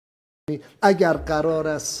اگر قرار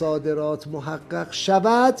است صادرات محقق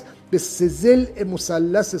شود، به سه ضلع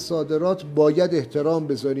مثلث صادرات باید احترام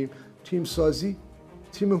بذاریم: تیم سازی،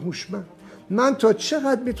 تیم هوشمند. من تا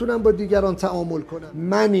چقدر میتونم با دیگران تعامل کنم؟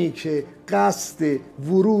 منی که قصد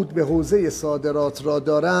ورود به حوزه صادرات را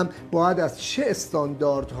دارم، باید از چه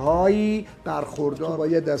استانداردهایی برخوردار؟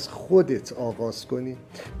 باید از خودت آغاز کنی.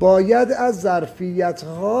 باید از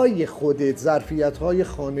ظرفیت‌های خودت، ظرفیت‌های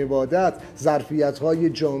خانوادت، ظرفیت‌های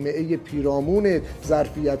جامعه پیرامونت،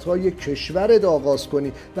 ظرفیت‌های کشورت آغاز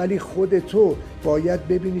کنی. ولی خودتو باید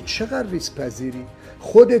ببینی چقدر ریسک پذیری،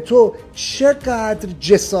 خودتو چقدر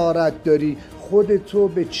جسارت داری، خودتو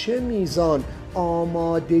به چه میزان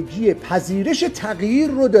آمادگی پذیرش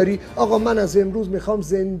تغییر رو داری. آقا من از امروز میخوام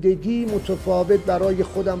زندگی متفاوت برای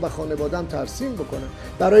خودم و خانوادم ترسیم بکنم،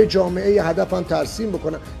 برای جامعه هدفم ترسیم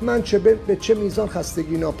بکنم. من به چه میزان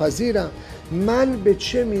خستگی ناپذیرم، من به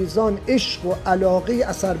چه میزان عشق و علاقه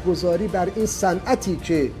اثرگذاری بر این صنعتی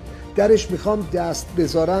که درش میخوام دست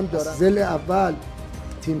بذارم دارم. ضلع اول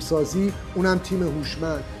تیم سازی، اونم تیم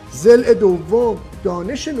هوشمند. ضلع دوم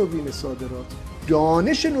دانش نوین صادرات.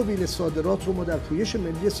 دانش نوین صادرات رو ما در پویش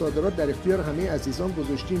ملی صادرات در اختیار همه عزیزان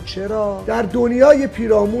گذاشتیم. چرا؟ در دنیای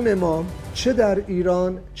پیرامون ما، چه در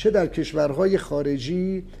ایران چه در کشورهای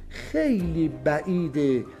خارجی، خیلی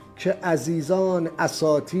بعیده که عزیزان،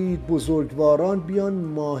 اساتید، بزرگواران بیان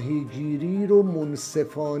ماهیگیری رو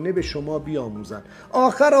منصفانه به شما بیاموزن.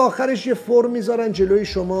 آخرش یه فرم میذارن جلوی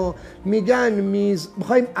شما، میگن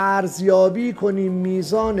میخوایم ارزیابی کنیم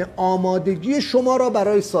میزان آمادگی شما را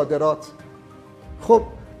برای صادرات. خب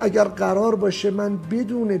اگر قرار باشه من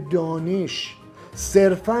بدون دانش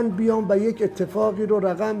صرفاً بیام و یک اتفاقی رو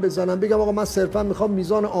رقم بزنم، بگم آقا من صرفاً میخوام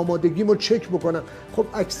میزان آمادگیمو چک بکنم، خب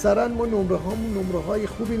اکثراً ما نمره‌های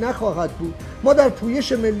خوبی نخواهد بود. ما در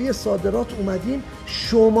پویش ملی صادرات اومدیم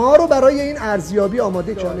شما رو برای این ارزیابی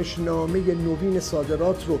آماده کردیم. دانشنامه نوین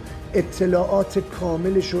صادرات رو، اطلاعات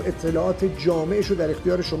کاملش و اطلاعات جامعش رو در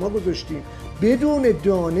اختیار شما گذاشتیم. بدون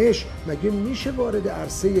دانش مگه میشه وارد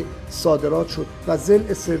عرصه صادرات شد؟ و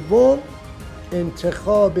ضلع سوم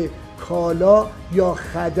انتخاب کالا یا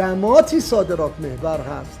خدماتی صادرات محور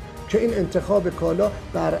هست که این انتخاب کالا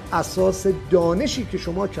بر اساس دانشی که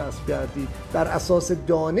شما کسب کردید، بر اساس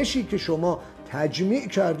دانشی که شما تجمیع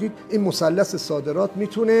کردید، این مثلث صادرات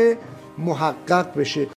میتونه محقق بشه.